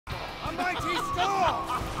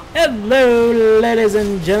Hello, ladies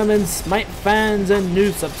and gentlemen, Smite fans and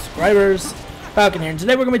new subscribers. Vulcan here, and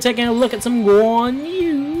today we're going to be taking a look at some Guan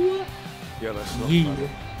Yu. Yeah, that's not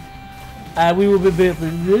funny. We will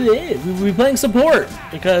be playing support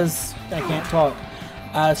because I can't talk.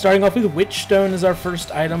 Starting off with Witch Stone as our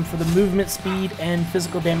first item for the movement speed and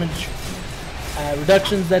physical damage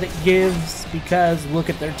reductions that it gives, because look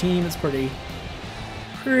at their team, it's pretty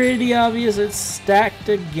obvious it's stacked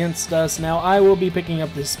against us. Now I will be picking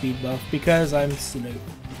up this speed buff because I'm slow.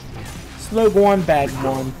 Slow Guan, bad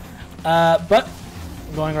Guan. But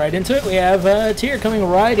going right into it, we have Tyr coming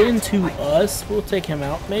right into us. We'll take him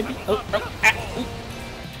out, maybe. Oh,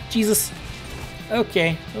 Jesus.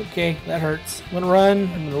 Okay, that hurts. I'm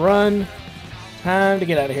gonna run. Time to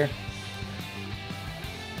get out of here.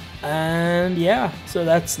 And yeah, so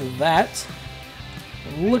that's that.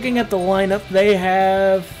 Looking at the lineup, they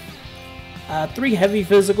have 3 heavy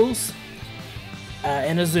physicals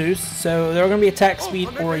and a Zeus, so they're going to be attack speed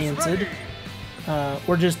oriented,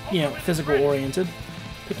 or just, you know, physical oriented.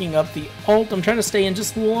 Picking up the ult, I'm trying to stay in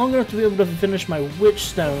just long enough to be able to finish my Witch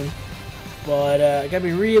Stone, but I gotta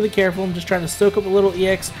be really careful. I'm just trying to soak up a little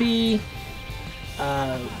EXP,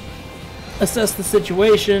 assess the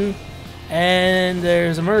situation, and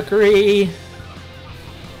there's a Mercury.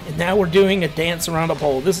 And now we're doing a dance around a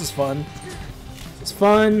pole. This is fun. It's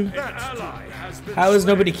fun. How has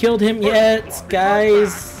nobody killed him yet?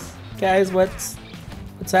 Guys, what's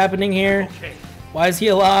happening here? Why is he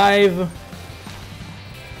alive?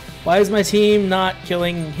 Why is my team not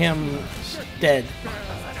killing him dead?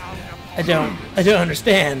 I don't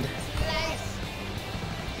understand.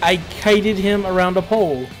 I kited him around a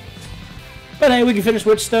pole. But hey, we can finish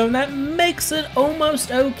Witch Stone. That makes it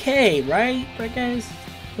almost okay, right? Right, guys?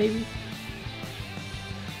 Maybe.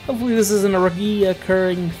 Hopefully this isn't a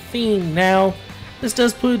recurring theme. Now, this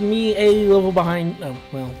does put me a level behind. Oh,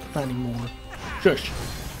 well, not anymore. Shush.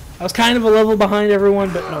 I was kind of a level behind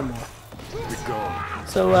everyone, but no more.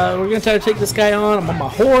 So we're gonna try to take this guy on. I'm on my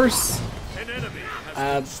horse.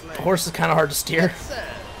 The horse is kind of hard to steer.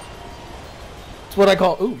 It's what I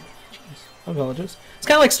call. Ooh, jeez. I apologize. It's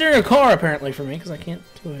kind of like steering a car, apparently, for me, because I can't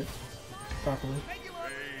do it properly.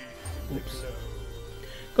 Oops.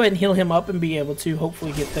 Go ahead and heal him up and be able to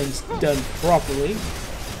hopefully get things done properly.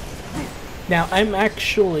 Now, I'm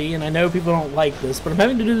actually, and I know people don't like this, but I'm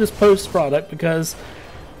having to do this post-product because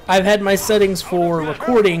I've had my settings for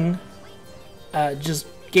recording just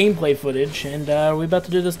gameplay footage, and are we about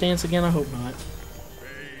to do this dance again? I hope not.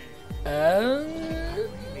 I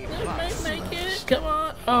might make it. Come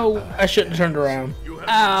on. Oh, I shouldn't have turned around.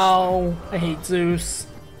 Ow. I hate Zeus.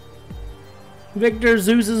 Victor,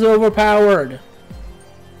 Zeus is overpowered.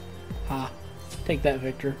 Take that,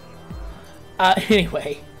 Victor.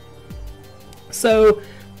 Anyway, so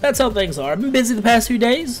that's how things are. I've been busy the past few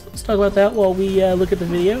days. Let's talk about that while we look at the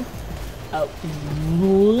video.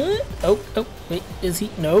 What? Oh, wait, is he?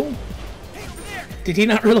 No? Did he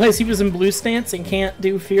not realize he was in blue stance and can't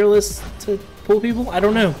do fearless to pull people? I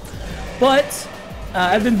don't know. But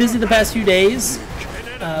I've been busy the past few days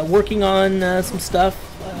working on some stuff.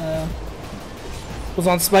 Was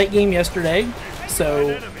on Smite Game yesterday.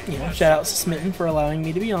 So, you know, shout out to Smitten for allowing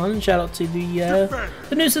me to be on, and shout out to the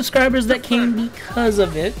new subscribers that came because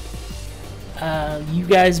of it. You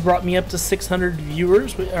guys brought me up to 600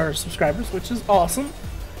 viewers, or subscribers, which is awesome.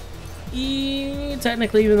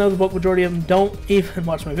 Technically, even though the bulk majority of them don't even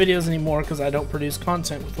watch my videos anymore because I don't produce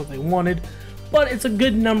content with what they wanted, but it's a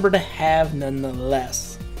good number to have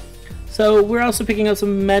nonetheless. So, we're also picking up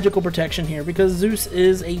some magical protection here because Zeus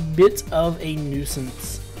is a bit of a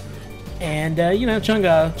nuisance. And, you know,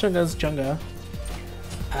 Chang'e's Chang'e.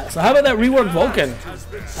 So how about that reworked Vulcan?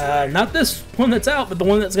 Not this one that's out, but the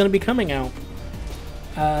one that's going to be coming out.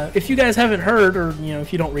 If you guys haven't heard, or, you know,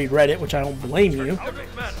 if you don't read Reddit, which I don't blame you,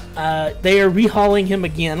 they are rehauling him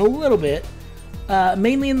again a little bit.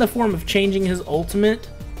 Mainly in the form of changing his ultimate.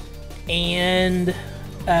 And,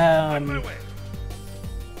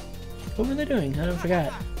 what were they doing? I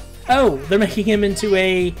forgot. Oh, they're making him into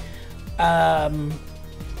a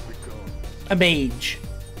mage.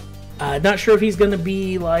 Not sure if he's going to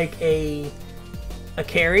be like a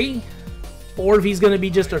carry, or if he's going to be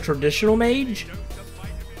just a traditional mage.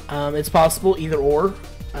 It's possible, either or.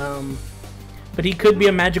 But he could be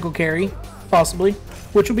a magical carry, possibly,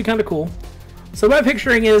 which would be kind of cool. So what I'm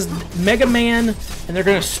picturing is Mega Man, and they're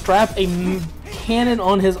going to strap a cannon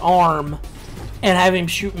on his arm and have him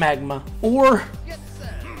shoot magma. Or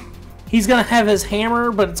he's going to have his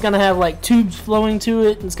hammer, but it's going to have like tubes flowing to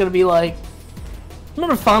it, and it's going to be like,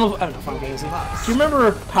 remember Final Fantasy? Do you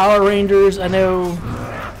remember Power Rangers? I know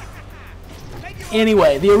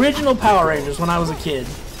Anyway, the original Power Rangers when I was a kid,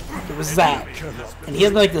 it was Zack, and he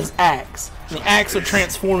had like this axe, and the axe would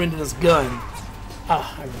transform into this gun.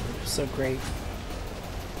 Ah, I remember, it was so great.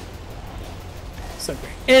 So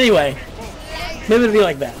great. Anyway, maybe it'll be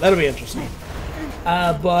like that. That'll be interesting.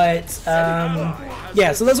 Yeah,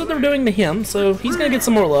 so that's what they're doing to him. So he's gonna get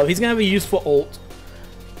some more love. He's gonna have a useful ult.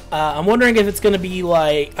 I'm wondering if it's gonna be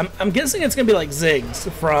like, I'm guessing it's gonna be like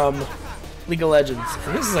Ziggs from League of Legends.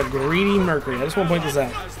 And this is a greedy Mercury. I just want to point this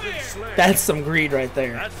out. That's some greed right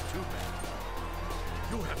there.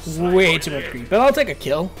 Way too much greed. But I'll take a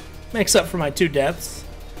kill. Makes up for my 2 deaths.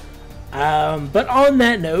 But on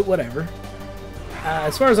that note, whatever.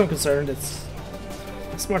 As far as I'm concerned, it's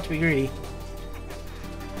smart to be greedy.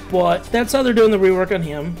 But that's how they're doing the rework on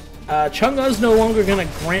him. Chang'e is no longer going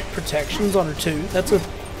to grant protections on her 2. That's a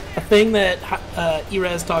thing that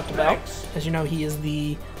Erez talked about. As you know, he is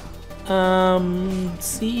the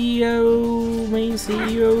CEO, main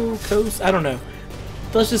CEO, I don't know.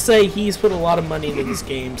 Let's just say he's put a lot of money into this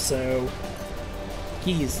game, so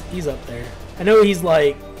he's up there. I know he's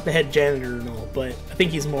like the head janitor and all, but I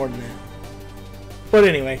think he's more than that. But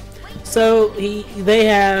anyway, so they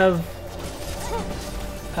have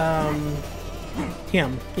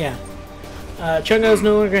him, yeah. Chang'e is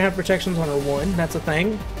no longer gonna have protections on her 1. That's a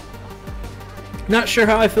thing. Not sure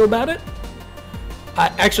how I feel about it.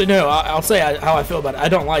 Actually, no. I'll say how I feel about it. I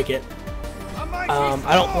don't like it.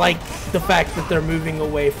 I don't like the fact that they're moving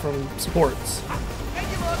away from supports.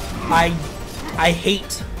 I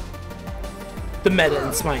hate the meta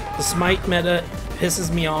in Smite. The Smite meta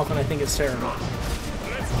pisses me off, and I think it's terrible.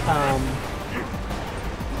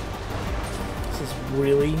 This is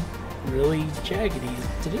really, really jaggedy.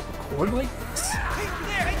 Did it record like this?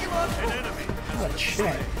 Gotta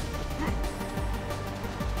check.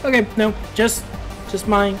 Okay, no, just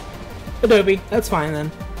my Adobe. That's fine then.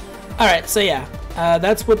 Alright, so yeah,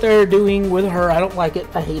 that's what they're doing with her. I don't like it.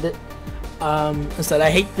 I hate it. Instead, I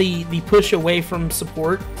hate the push away from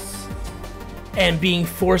supports and being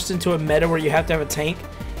forced into a meta where you have to have a tank.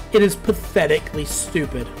 It is pathetically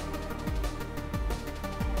stupid.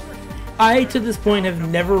 I, to this point, have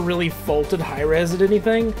never really faulted Hi-Rez at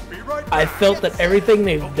anything. I felt that everything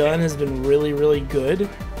they've done has been really, really good.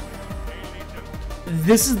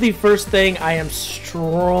 This is the first thing I am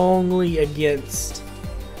strongly against,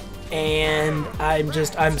 and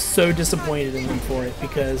I'm so disappointed in them for it,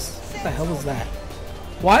 because what the hell is that?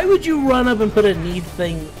 Why would you run up and put a need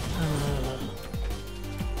thing?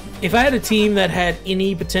 If I had a team that had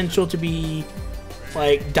any potential to be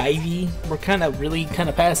like divey, we're really kind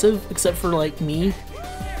of passive, except for like me,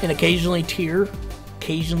 and occasionally Tier,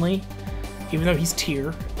 even though he's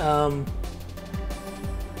Tier.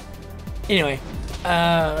 Anyway.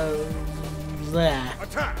 I'm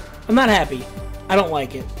not happy. I don't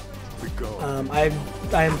like it. I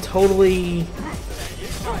am totally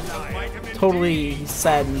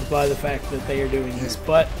saddened by the fact that they are doing this.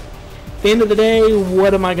 But at the end of the day,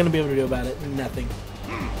 what am I going to be able to do about it? Nothing.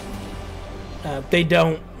 They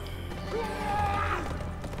don't.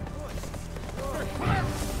 I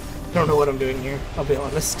don't know what I'm doing here. I'll be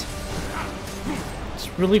honest.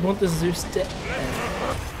 Just really want the Zeus dead.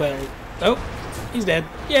 Well, oh. He's dead.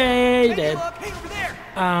 Yay, he's dead.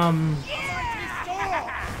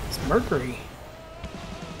 It's Mercury.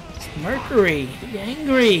 It's Mercury. He's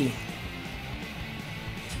angry.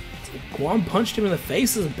 Guan punched him in the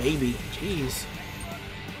face as a baby. Jeez.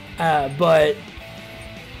 But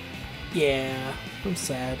yeah, I'm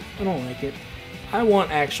sad. I don't like it. I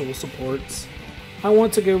want actual supports. I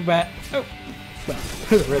want to go back. Oh, well,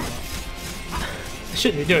 there's a red ball. I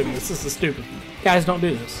shouldn't be doing this. This is stupid. Guys, don't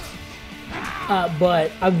do this.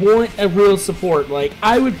 But I want a real support. Like,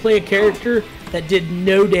 I would play a character that did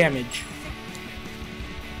no damage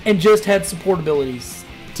and just had support abilities.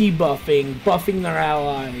 Debuffing, buffing their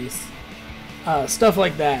allies, stuff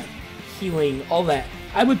like that. Healing, all that.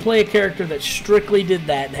 I would play a character that strictly did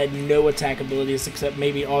that and had no attack abilities except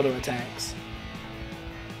maybe auto attacks.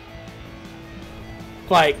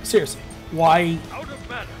 Like, seriously, why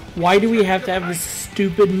do we have to have this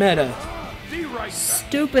stupid meta?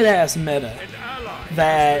 Stupid ass meta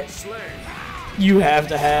that you have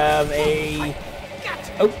to have a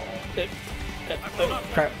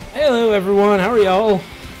crap. Hello everyone, how are y'all?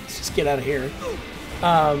 Let's just get out of here.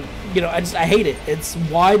 You know, I hate it. It's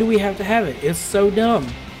why do we have to have it? It's so dumb.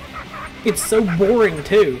 It's so boring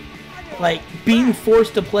too. Like being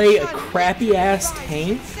forced to play a crappy ass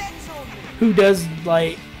tank who does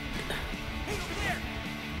like,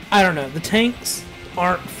 I don't know, the tanks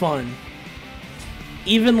aren't fun.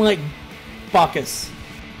 Even like Bacchus,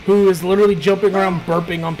 who is literally jumping around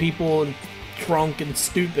burping on people and drunk and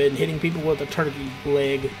stupid and hitting people with a turkey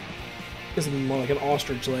leg. This is more like an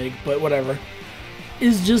ostrich leg, but whatever.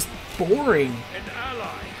 Is just boring.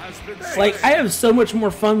 Like, I have so much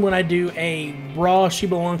more fun when I do a raw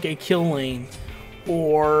Xbalanque kill lane.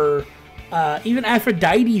 Or even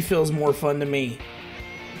Aphrodite feels more fun to me.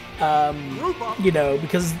 You know,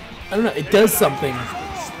 because, I don't know, it does something.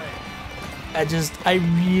 I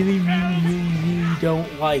really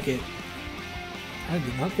don't like it. I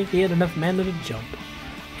did not think he had enough mana to jump.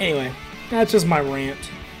 Anyway, that's just my rant.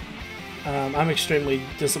 I'm extremely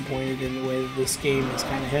disappointed in the way that this game is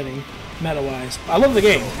kind of heading, meta-wise. I love the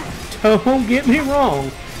game. Don't get me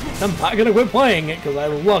wrong. I'm not going to quit playing it because I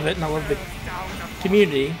love it and I love the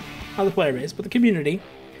community. Not the player base, but the community.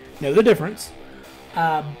 Know the difference. But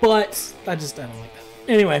I don't like that.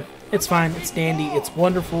 Anyway, it's fine. It's dandy. It's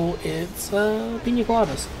wonderful. It's pina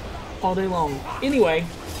coladas all day long. Anyway,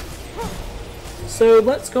 so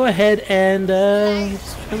let's go ahead and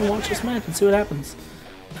watch this match and see what happens.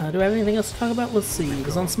 Do I have anything else to talk about? Let's see. It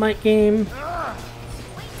was on Smite game.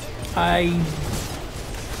 I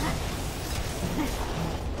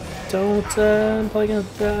don't play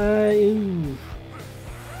against ooh.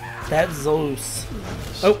 That's Zeus.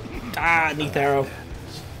 Oh, neath arrow.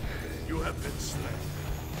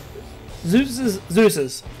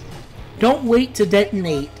 Zeus's. Don't wait to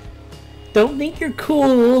detonate. Don't think you're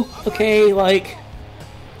cool. Okay, like,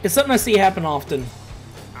 it's something I see happen often.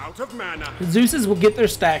 Out of mana. Zeus's will get their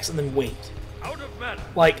stacks and then wait. Out of mana.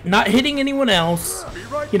 Like, not hitting anyone else.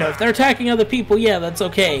 You know, if they're attacking other people, yeah, that's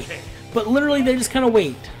okay. But literally, they just kind of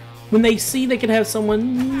wait. When they see they can have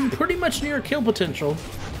someone pretty much near kill potential,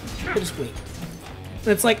 they just wait. And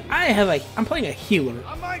it's like, I'm playing a healer.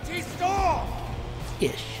 A mighty storm.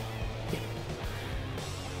 Ish. Yeah.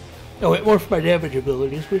 Oh, wait, more for my damage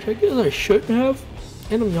abilities, which I guess I shouldn't have.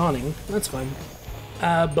 And I'm yawning. That's fine.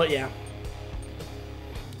 But yeah.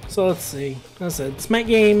 So let's see. Like I said, Smite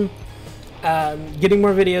game. Getting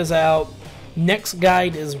more videos out. Next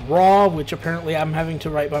guide is Raw, which apparently I'm having to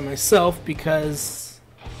write by myself because,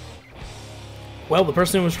 well, the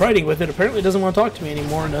person who was writing with it apparently doesn't want to talk to me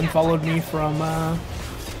anymore and unfollowed me from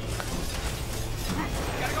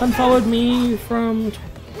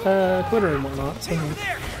Twitter and whatnot. So,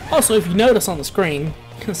 also, if you notice on the screen,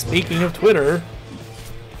 speaking of Twitter,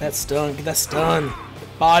 that stun, get that stun,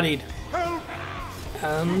 bodied.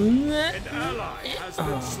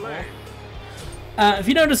 If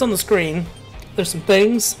you notice on the screen, there's some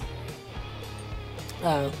things.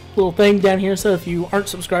 Little thing down here, so if you aren't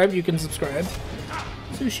subscribed, you can subscribe.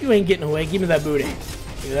 So you ain't getting away. Give me that booty.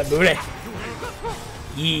 Give me that booty.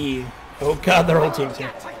 Yeah. Oh god, their whole team's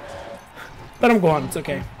here. But I'm going. It's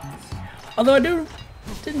okay. Although I didn't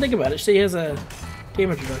think about it. She has a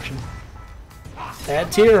damage reduction.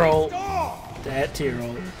 That tier roll. That tier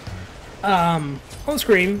roll. On the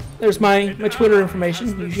screen, there's my Twitter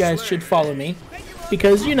information. You guys should follow me.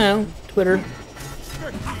 Because, you know, Twitter.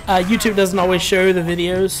 YouTube doesn't always show the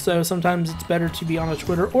videos, so sometimes it's better to be on a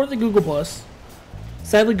Twitter or the Google+.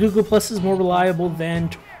 Sadly, Google+ is more reliable than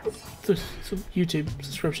YouTube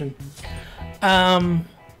subscription. On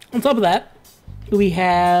top of that, we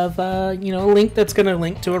have, you know, a link that's going to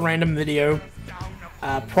link to a random video.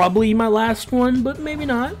 Probably my last one, but maybe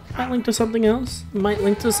not. Might link to something else. Might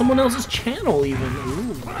link to someone else's channel, even.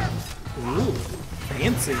 Ooh. Ooh.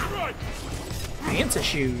 Fancy. Fancy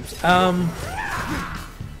shoes.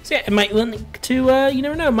 So yeah, it might link to, you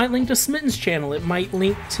never know, it might link to Smitten's channel. It might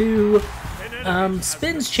link to,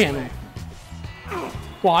 Spin's channel.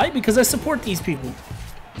 Why? Because I support these people.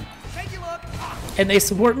 And they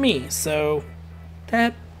support me, so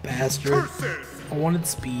that bastard. I wanted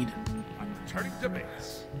speed.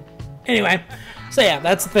 Anyway, so yeah,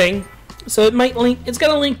 that's the thing. So it might link, it's got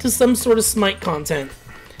to link to some sort of Smite content.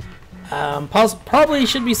 Probably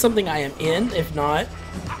should be something I am in. If not,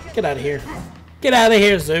 get out of here. Get out of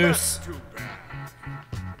here, Zeus.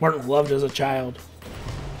 Weren't loved as a child.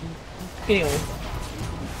 Anyway,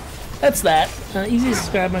 that's that. Easy to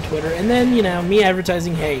subscribe to my Twitter. And then, you know, me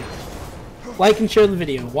advertising, hey, like and share the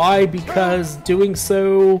video. Why? Because doing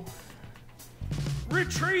so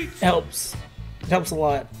helps. It helps a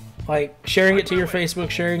lot. Like, sharing it to your Facebook,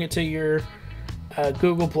 sharing it to your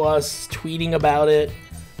Google+, tweeting about it.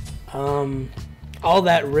 All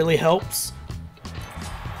that really helps.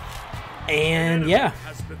 And yeah,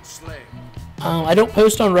 I don't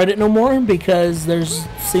post on Reddit no more because there's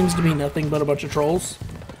seems to be nothing but a bunch of trolls.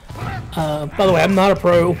 By the way, I'm not a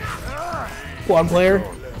pro Guan player.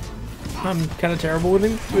 I'm kind of terrible with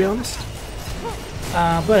him, to be honest.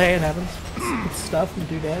 But hey, it happens. It's stuff and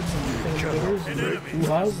doodads and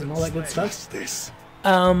hoo-haws and all that good stuff.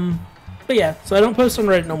 But yeah, so I don't post on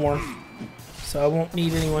Reddit no more. so I won't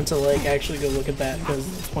need anyone to like actually go look at that because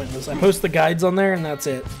it's pointless. I post the guides on there and that's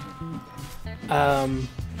it.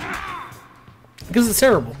 Because it's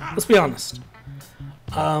terrible. Let's be honest.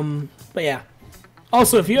 But yeah.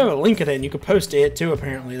 Also, if you have a LinkedIn, you can post it too.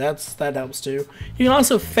 Apparently, that helps too. You can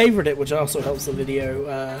also favorite it, which also helps the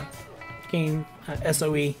video game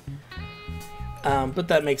SOE. But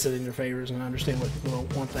that makes it in your favors, and I understand what people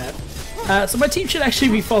don't want that. So my team should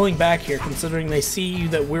actually be falling back here, considering they see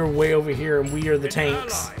that we're way over here and we are the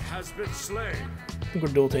tanks. I think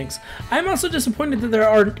we're dual tanks. I'm also disappointed that there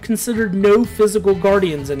are considered no physical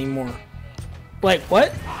guardians anymore. Like,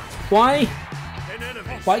 what? Why?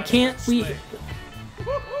 Why can't we...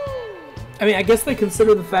 I mean, I guess they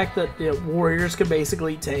consider the fact that warriors can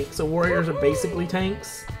basically tank, so warriors are basically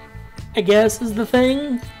tanks, I guess, is the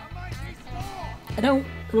thing. I don't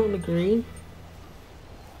agree.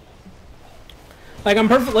 Like, I'm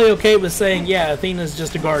perfectly okay with saying, yeah, Athena's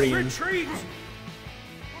just a guardian.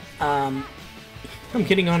 I'm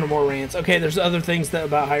getting on to more rants. Okay, there's other things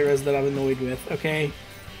about high-res that I'm annoyed with, okay?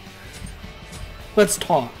 Let's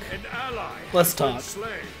talk. Let's talk.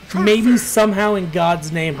 Maybe somehow in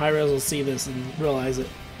God's name Hi-Res will see this and realize it.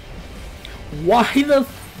 Why the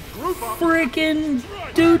freaking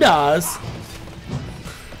doodahs?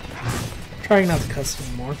 Trying not to cuss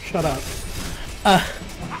anymore. Shut up.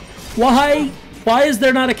 Why is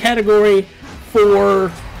there not a category for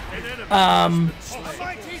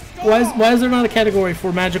why is there not a category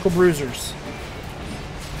for magical bruisers?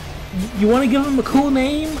 You want to give them a cool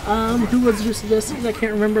name? Who was just suggesting? I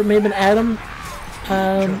can't remember. Maybe an Adam.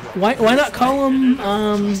 Why not call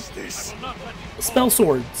them spell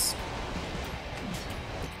swords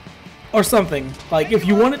or something? Like, if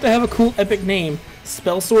you want it to have a cool epic name,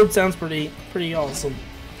 spell sword sounds pretty awesome.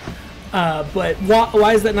 But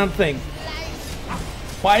why is that not a thing?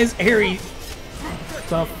 Why is Ares?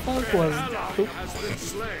 The fuck was?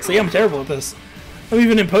 Oops. See, I'm terrible at this. I'm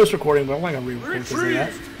even in post recording, but I'm not gonna re-record because of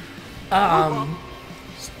that.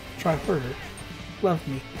 Try harder. Love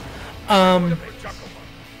me.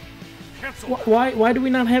 Why do we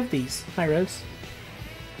not have these, Hi-Res?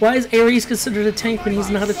 Why is Ares considered a tank when he's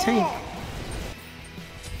not a tank?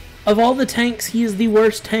 Of all the tanks, he is the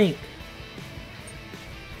worst tank.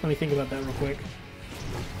 Let me think about that real quick.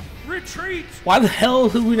 Retreat! Why the hell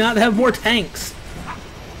do we not have more tanks?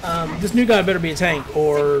 This new guy better be a tank,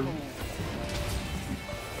 or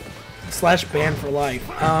slash ban for life.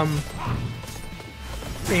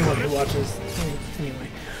 Anyone who watches, anyway.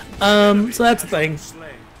 So that's the thing.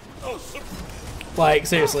 Like,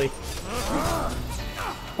 seriously.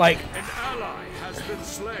 Like,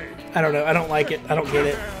 I don't know. I don't like it. I don't get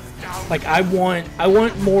it. Like, I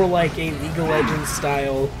want more like a League of Legends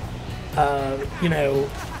style, you know,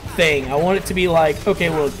 thing. I want it to be like, okay,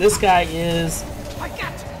 well, this guy is,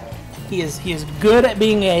 he is good at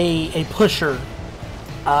being a pusher.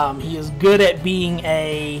 He is good at being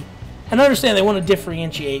a, and I understand they want to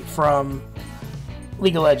differentiate from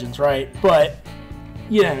League of Legends, right? But,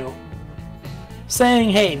 you know, saying,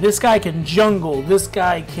 hey, this guy can jungle, this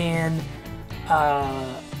guy can,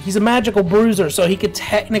 he's a magical bruiser, so he could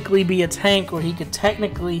technically be a tank, or he could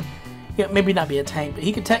technically, yeah, maybe not be a tank, but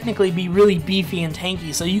he could technically be really beefy and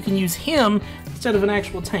tanky, so you can use him instead of an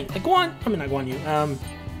actual tank. Like not Guan Yu,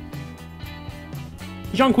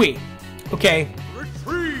 Zhong, okay.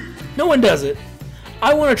 No one does it.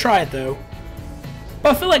 I want to try it, though.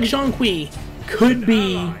 But I feel like Zhong could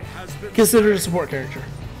be considered a support character.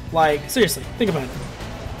 Like, seriously, think about it.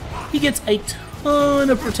 He gets a ton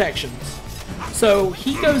of protections. So,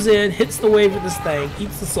 he goes in, hits the wave with this thing,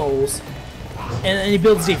 eats the souls, and then he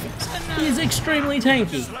builds defense. He's extremely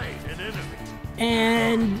tanky.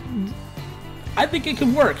 And I think it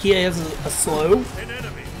could work. He has a slow.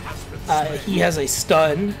 He has a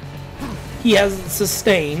stun. He has a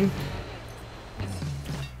sustain.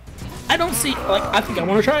 I don't see, like, I think I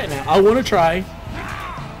want to try it now. I want to try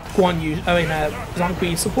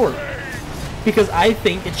Zhong support. Because I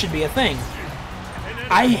think it should be a thing.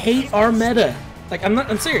 I hate our meta. Like,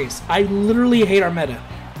 I'm serious. I literally hate our meta.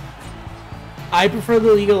 I prefer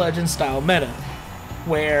the League of Legends style meta,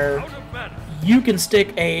 where you can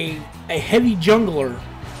stick a heavy jungler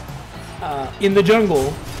in the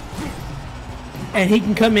jungle, and he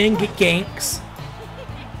can come in, get ganks,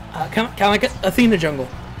 kind of like Athena jungle.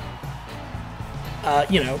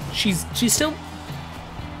 You know, she's still,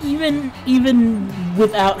 even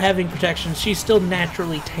without having protection, she's still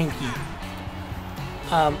naturally tanky,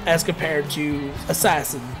 as compared to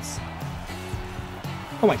assassins.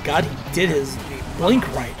 Oh my god, he did his blink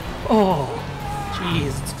right. Oh,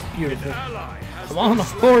 jeez, it's beautiful. I'm on a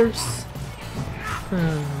horse.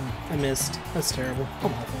 I missed. That's terrible.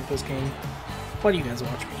 I'm awful at this game. Why do you guys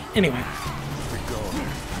watch me? Anyway.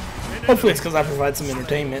 Hopefully it's because I provide some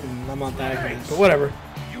entertainment and I'm not that good, but whatever.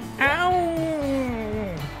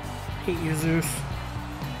 Ow! Hate you, Zeus.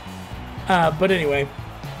 But anyway.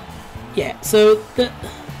 Yeah, so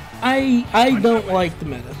I don't like the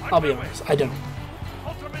meta. I'll be honest. I don't.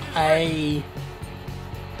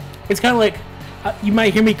 It's kind of like, you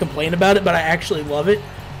might hear me complain about it, but I actually love it.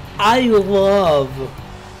 I love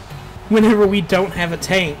whenever we don't have a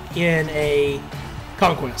tank in a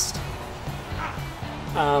conquest.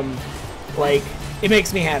 Like, it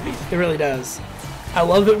makes me happy. It really does. I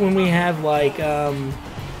love it when we have, like, 4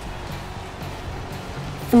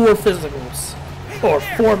 physicals. Or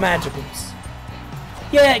 4 magicals.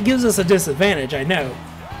 Yeah, it gives us a disadvantage, I know.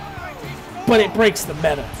 But it breaks the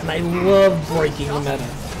meta. And I love breaking the meta.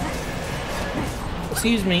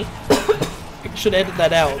 Excuse me. I should edit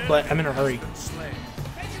that out, but I'm in a hurry.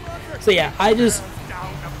 So yeah, I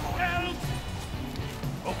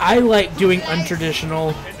like doing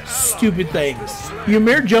untraditional, stupid things.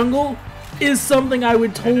 Ymir jungle is something I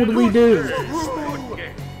would totally do.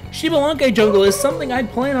 Xbalanque jungle is something I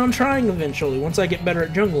plan on trying eventually once I get better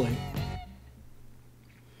at jungling.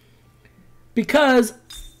 Because,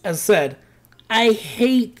 as said, I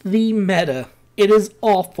hate the meta. It is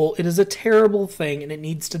awful, it is a terrible thing, and it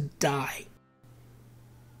needs to die.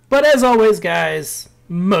 But as always, guys,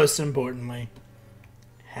 most importantly,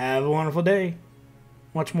 have a wonderful day.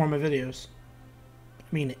 Watch more of my videos. I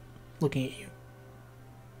mean it. Looking at you.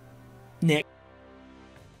 Nick.